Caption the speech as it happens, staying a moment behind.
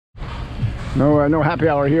No, no happy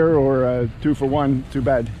hour here, or 2 for 1. Too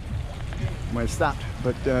bad. Might stop,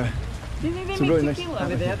 but They it's make really nice. tequila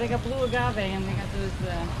over there. They got blue agave and they got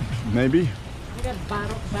those. Maybe. They got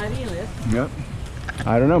barriles. Yep.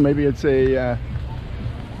 I don't know. Maybe it's a.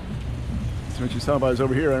 So what you saw about is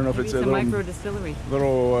over here. I don't know if Maybe it's it's a a little, micro-distillery.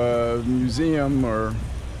 little museum or a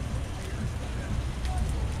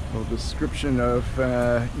little description of you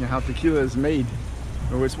know, how tequila is made.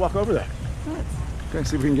 Well, let's walk over there. Okay,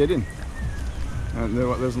 see if we can get in. It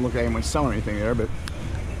doesn't look like anyone's selling anything there, but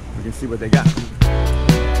we can see what they got.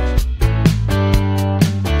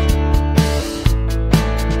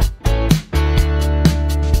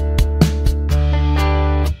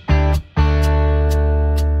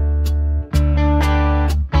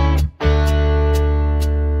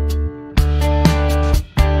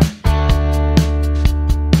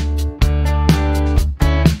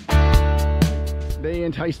 They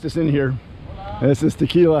enticed us in here. This is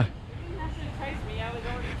tequila.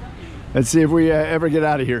 Let's see if we ever get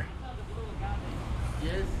out of here.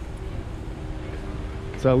 Yes.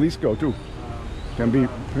 It's Jalisco too. Can be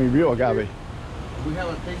real agave. We have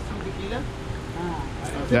a tasting tequila.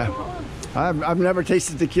 Yeah. I've never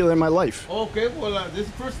tasted tequila in my life. Okay, well, this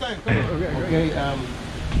is the first time. Come on. Okay.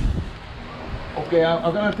 Okay.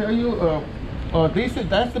 I'm gonna tell you.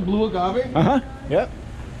 That's the blue agave. Yep.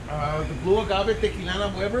 The blue agave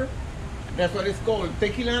Tequilana Weber. That's what it's called,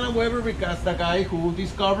 Tequilana Weber, because the guy who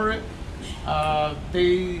discovered it,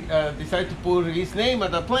 they decided to put his name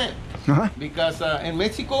at the plant. Because in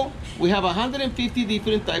Mexico, we have 150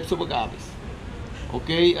 different types of agaves.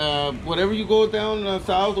 Okay, wherever you go down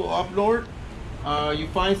south or up north, you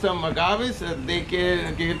find some agaves. They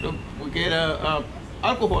get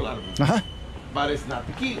alcohol out of them. But it's not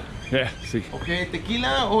tequila. Yeah, see. Okay,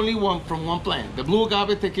 tequila only from one plant, the blue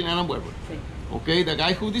agave Tequilana Weber. Okay, the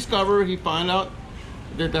guy who discovered, he found out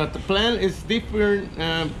that the plant is different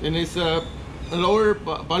and it's lower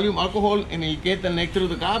volume alcohol, and you get the nectar of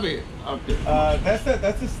the agave out there.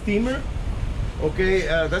 That's a steamer. Okay,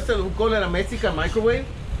 we call it a Mexican microwave.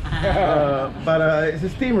 But it's a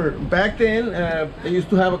steamer. Back then, they used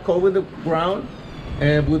to have a cover the ground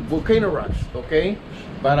with volcano rocks. Okay,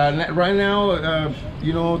 but right now,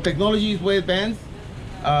 you know, technology is way advanced.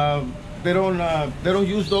 They don't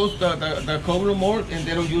use those the cover no more, and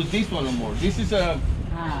they don't use this one no more. This is it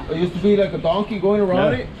used to be like a donkey going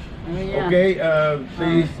around it. Okay,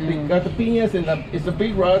 they got the piñas, and it's a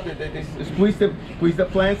big rod that they squeeze the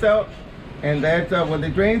plants out, and that's when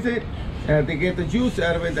they drains it, they get the juice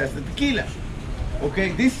out of it. That's the tequila.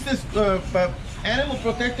 Okay, this is animal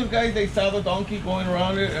protector guys. They saw the donkey going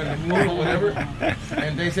around it, or the mule or whatever,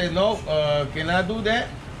 and they said no, cannot do that.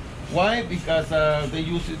 Why? Because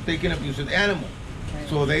they can abuse the animal.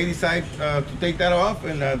 So they decide to take that off,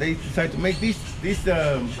 and they decide to make this is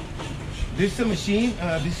a machine.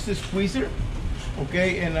 This is a squeezer.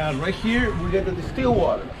 Okay, and right here we get the distilled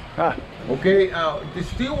water. Okay,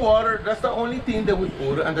 distilled water. That's the only thing that we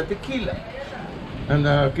put on the tequila. And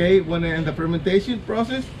okay, when in the fermentation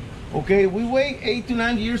process, okay, we wait 8 to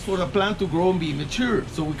 9 years for the plant to grow and be mature,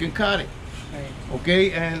 so we can cut it.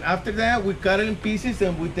 Okay, and after that we cut it in pieces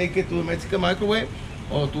and we take it to the Mexican microwave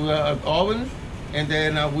or to the oven, and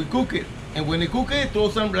then we cook it. And when they cook it, throw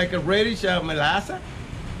some like a reddish melaza,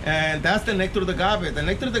 and that's the nectar of the agave. The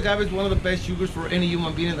nectar of the agave is one of the best sugars for any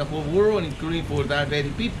human being in the whole world, including for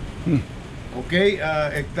diabetic people. Okay,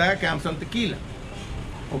 that comes on tequila.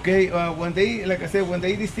 Okay, when they, like I said, when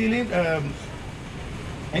they distill it,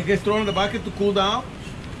 it gets thrown in the bucket to cool down.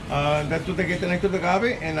 That's what they get the nectar of the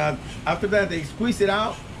agave, and after that they squeeze it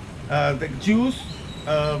out, the juice,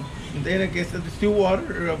 and then it gets the distilled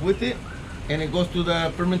water with it, and it goes to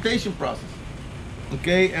the fermentation process.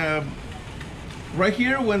 Okay, right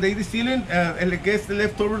here when they distill it, it gets the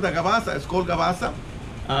leftover, the gavasa. It's called gavasa,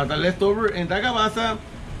 the leftover, and the gavasa,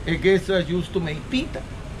 it gets used to make pita.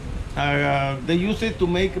 They use it to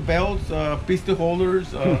make belts, pistol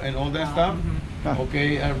holders, and all that stuff.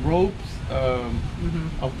 Okay, ropes.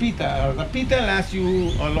 Of pita. The pita lasts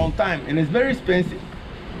you a long time, and it's very expensive.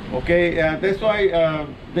 Okay, that's why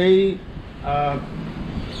they, I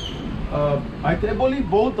believe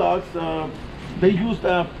bulldogs, they use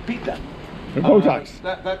the pita. The Botox.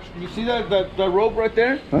 You see the rope right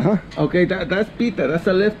there? Okay, that's pita. That's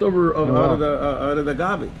a leftover of out of the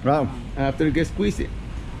agave. Wow. After it gets squeezed.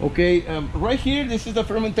 Okay, right here, this is the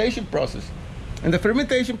fermentation process, and the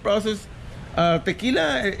fermentation process.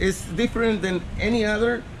 Tequila is different than any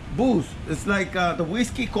other booze. It's like the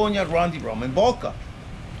whiskey, cognac, brandy, rum, and vodka.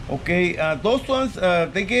 Okay, those ones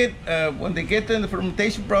they get when they get in the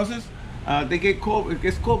fermentation process, it gets covered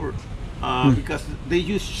because they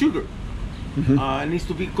use sugar. It needs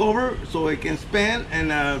to be covered so it can expand,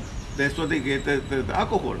 and that's what they get the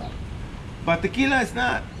alcohol out. But tequila is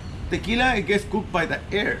not. Tequila, it gets cooked by the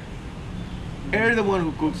air. Air the one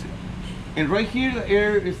who cooks it. And right here, the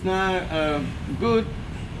air is not good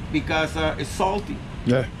because it's salty.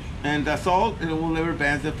 Yeah. And the salt, it will never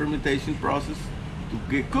advance the fermentation process to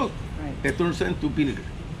get cooked. Right. It turns into vinegar.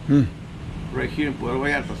 Right here in Puerto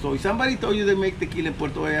Vallarta. So if somebody told you they make tequila in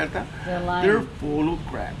Puerto Vallarta, they're full of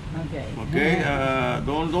crap. Okay. Okay?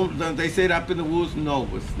 Don't they say it up in the woods? No,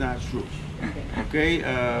 it's not true. Okay?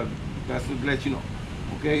 That's to let you know.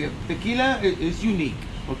 Okay? Tequila is unique.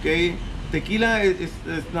 Okay? Tequila is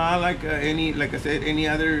not like like I said, any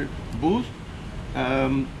other booze.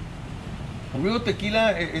 Real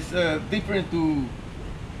tequila is different to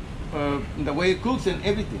the way it cooks and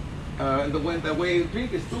everything. The way you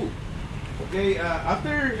drink is too. Okay,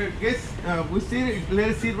 after we let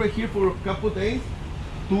it sit right here for a couple of days,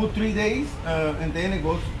 2 or 3 days, and then it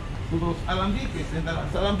goes to those alambiques. And the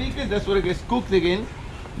alambiques, that's where it gets cooked again.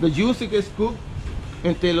 The juice, it gets cooked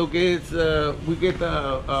until it gets, we get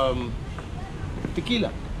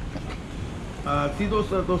tequila. See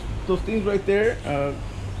those things right there?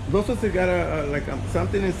 Those ones that got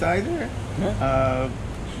something inside there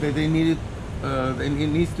that they needed. It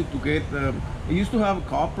needs to get. It used to have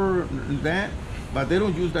copper in that, but they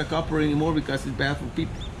don't use that copper anymore because it's bad for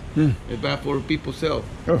people. It's bad for people's health.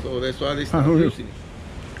 So that's why they stop using it.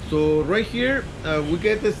 So right here we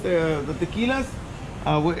get this the tequilas.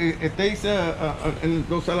 It takes and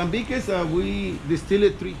those alambiques we distill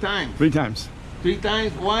it 3 times. 3 times. 3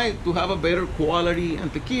 times. Why? To have a better quality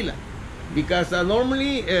and tequila. Because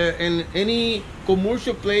normally in any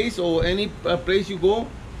commercial place or any place you go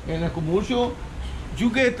in a commercial, you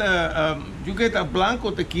get a blanco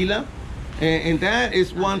tequila, and that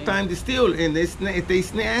is 1 time distilled, and it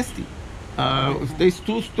tastes nasty. It tastes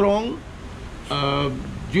too strong.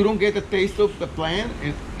 You don't get the taste of the plant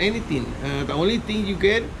and anything. The only thing you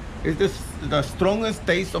get is the strongest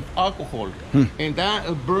taste of alcohol, and that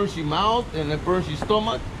burns your mouth and it burns your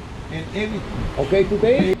stomach and everything. Okay,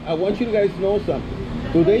 today I want you guys to know something.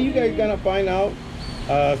 Today you guys gonna find out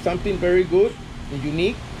something very good and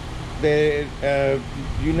unique that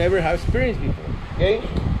you never have experienced before. Okay,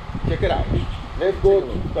 check it out. Let's go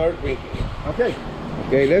start drinking. Okay.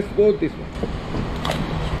 Okay, let's go this one.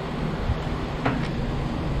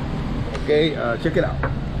 Okay, check it out.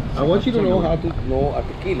 I want you to know how to know a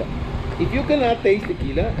tequila. If you cannot taste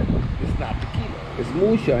tequila, it's not tequila. It's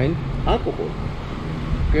moonshine alcohol.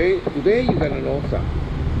 Okay, today you're gonna know something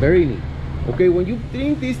very neat. Okay, when you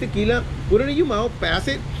drink this tequila, put it in your mouth, pass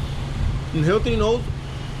it, inhale through your nose,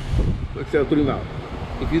 exhale through your mouth.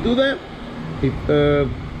 If you do that,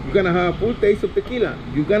 you're gonna have a full taste of tequila.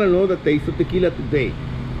 You're gonna know the taste of tequila today.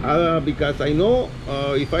 Because I know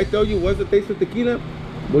if I tell you what's the taste of tequila,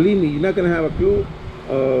 believe me, you're not gonna have a clue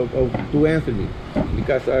to answer me,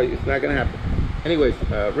 because it's not gonna happen. Anyways,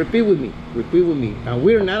 repeat with me. Repeat with me.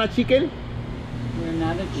 We're not a chicken. We're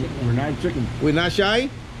not a chicken. We're not chicken. We're not shy.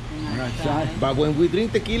 We're not shy. But when we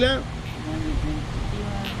drink tequila, When we drink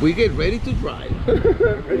tequila, we get ready to drive.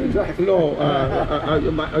 No,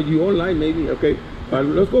 are you online maybe? Okay.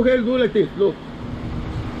 Let's go ahead and do it like this. Look.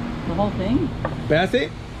 the whole thing? Pass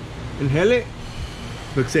it. Inhale it.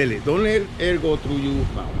 Exhale it. Don't let air go through your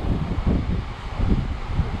mouth.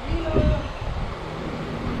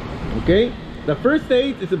 Okay? The first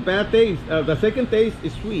taste is a bad taste. The second taste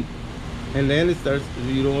is sweet. And then it starts,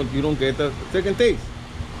 you don't get the second taste.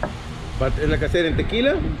 But like I said, in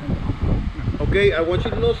tequila, okay, I want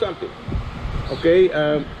you to know something. Okay,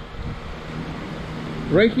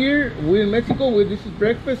 right here, we're in Mexico, this is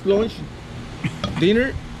breakfast, lunch,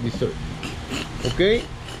 dinner, dessert. Okay,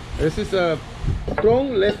 this is a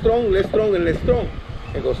strong, less strong, less strong, and less strong.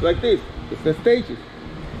 It goes like this. It's the stages.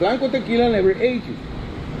 Blanco tequila never ages.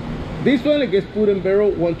 This one, it gets put in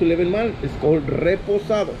barrel 1 to 11 months. It's called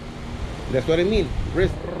reposado. That's what I mean.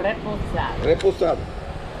 Reposado. Reposado.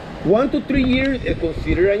 1 to 3 years is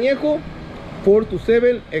considered añejo. 4 to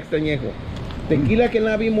 7 extra añejo. Tequila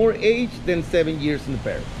cannot be more aged than 7 years in the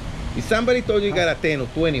barrel. If somebody told you you got a 10 or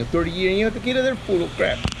 20 or 30 year añejo tequila, they're full of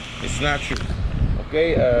crap. It's not true.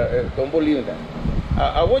 Okay, don't believe in that.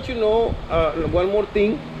 I want you to know one more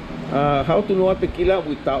thing. How to know a tequila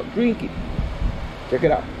without drinking. Check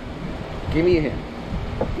it out. Give me a hand.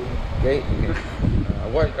 Okay.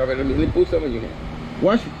 Let me put some in your hand.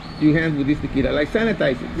 Wash your hands with this tequila. Like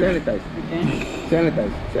sanitize it. Sanitize it. Okay. Sanitize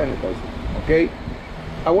it. Sanitize it. Okay.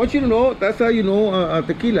 I want you to know. That's how you know a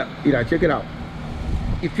tequila. Mira, check it out.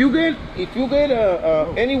 If you get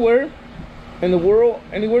anywhere in the world,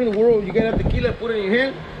 you get a tequila, put it in your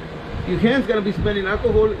hand. your hand's gonna be smelling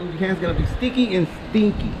alcohol, and your hand's gonna be sticky and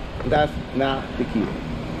stinky. That's not tequila.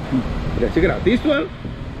 Yeah, check it out. This one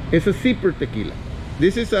is a sipper tequila.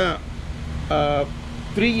 This is a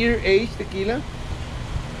 3-year aged tequila.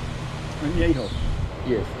 Añejo.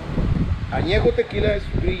 Yes. Añejo tequila is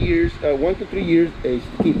 3 years, 1 to 3 years aged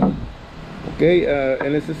tequila. Okay,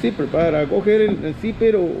 and it's a sipper. But go ahead and sip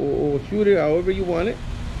it or shoot it however you want it.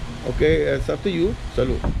 Okay, it's up to you.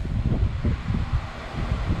 Salud.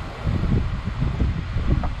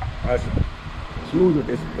 Smoother.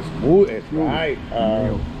 It's smooth. It's right.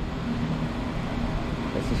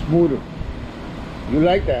 It's smoother. You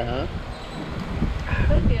like that, huh?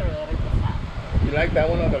 Prefiero el reposado. You like that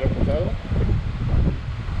one on the reposado?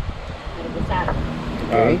 El reposado.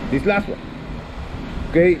 Okay. This last one.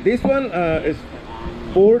 Okay, this one is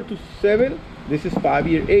 4 to 7. This is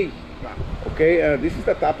 5-year age. Okay, this is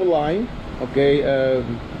the top of line. Okay,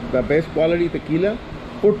 the best quality tequila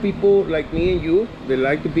for people like me and you. They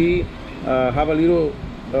like to be have a little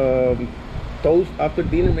toast after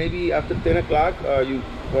dinner, maybe after 10 o'clock. You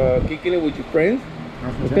kicking it with your friends,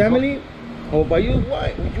 your family, or by your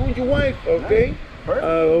wife, you and your wife. Okay,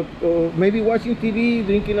 or maybe watching TV,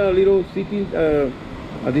 drinking a little, sipping.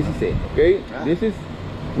 This is it. Okay, this is.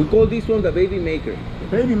 We call this one the baby maker.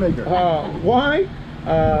 Baby maker. Why?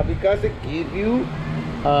 Because it gives you,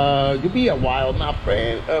 you be a wild, my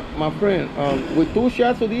friend. With 2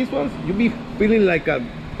 shots of these ones, you be feeling like a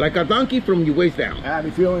donkey from your waist down. I'll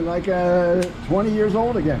be feeling like 20 years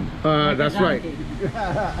old again. That's right.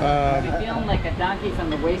 I'll be feeling like a donkey from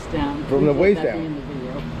the waist down. From the waist down. In the video.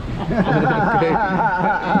 Okay.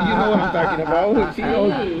 You know what I'm talking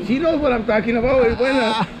about. She knows what I'm talking about.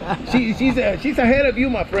 She's ahead of you,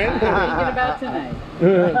 my friend. Thinking about tonight.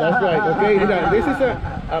 That's right. Okay, now, this is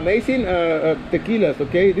amazing tequilas.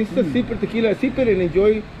 Okay, this is a sipper tequila. Sip it and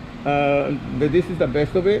enjoy. This is the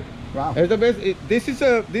best of it. Wow. It's the best.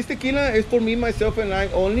 This tequila is for me, myself, and I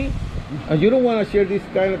only. You don't want to share this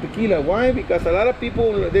kind of tequila. Why? Because a lot of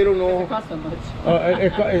people, they don't know. It costs so much.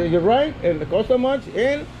 You're right, and it costs so much,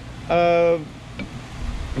 and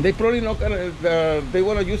they probably not gonna. They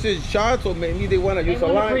want to use it shots, or maybe they want to use a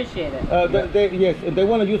lime. Appreciate it. Yes, they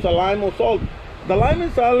want to use a lime or salt. The lime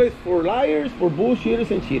and salt is for liars, for bullshitters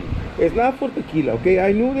and cheaters. It's not for tequila. Okay,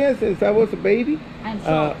 I knew this since I was a baby. And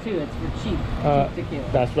salt too. It's for cheap tequila.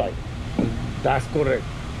 That's right. That's correct.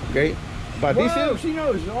 Okay. But Whoa, this is, she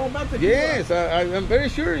knows all about the tequila. yes, I'm very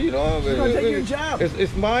sure, you know. She's gonna take your job.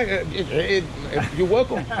 It's my, you're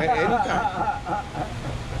welcome, anytime.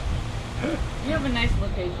 You have a nice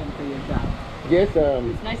location for your job. Yes.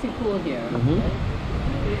 It's nice and cool here.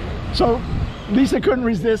 So, Lisa couldn't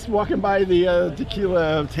resist walking by the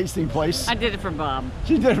tequila tasting place. I did it for Bob.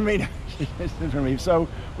 She did it for me. She did it for me. So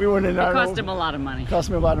we went in. It cost him a lot of money. Cost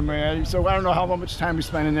me a lot of money. So I don't know how much time we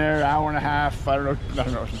spent in there. An hour and a half. I don't know.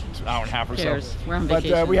 An hour and a half or so. We're on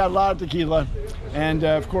vacation. But we had a lot of tequila, and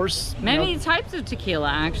of course many types of tequila.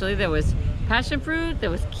 Actually, there was passion fruit.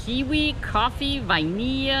 There was kiwi, coffee,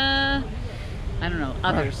 vanilla. I don't know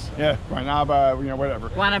others. Yeah, guanaba. Whatever.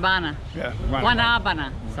 Guanabana. Yeah.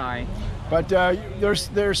 Guanabana. Sorry. But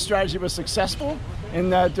their strategy was successful in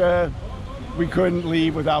that we couldn't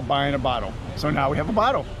leave without buying a bottle. So now we have a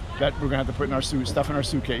bottle that we're gonna have to put in our stuff in our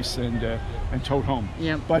suitcase and tote home.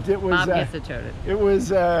 Yep. But it was Bob gets to tote it. It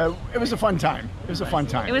was a fun time. It was a fun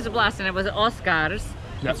time. It was a blast, and it was Oscar's.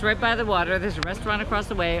 Yep. It's right by the water. There's a restaurant across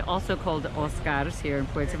the way, also called Oscar's here in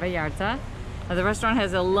Puerto Vallarta. The restaurant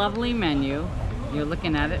has a lovely menu. You're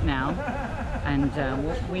looking at it now. And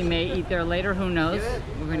we may eat there later, who knows?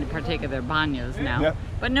 We're going to partake of their baños now. Yep.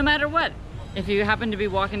 But no matter what, if you happen to be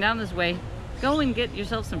walking down this way, go and get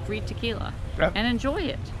yourself some free tequila and enjoy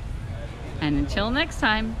it. And until next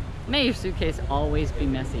time, may your suitcase always be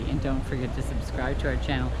messy. And don't forget to subscribe to our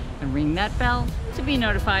channel and ring that bell to be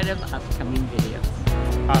notified of upcoming videos.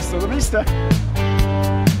 Hasta la vista.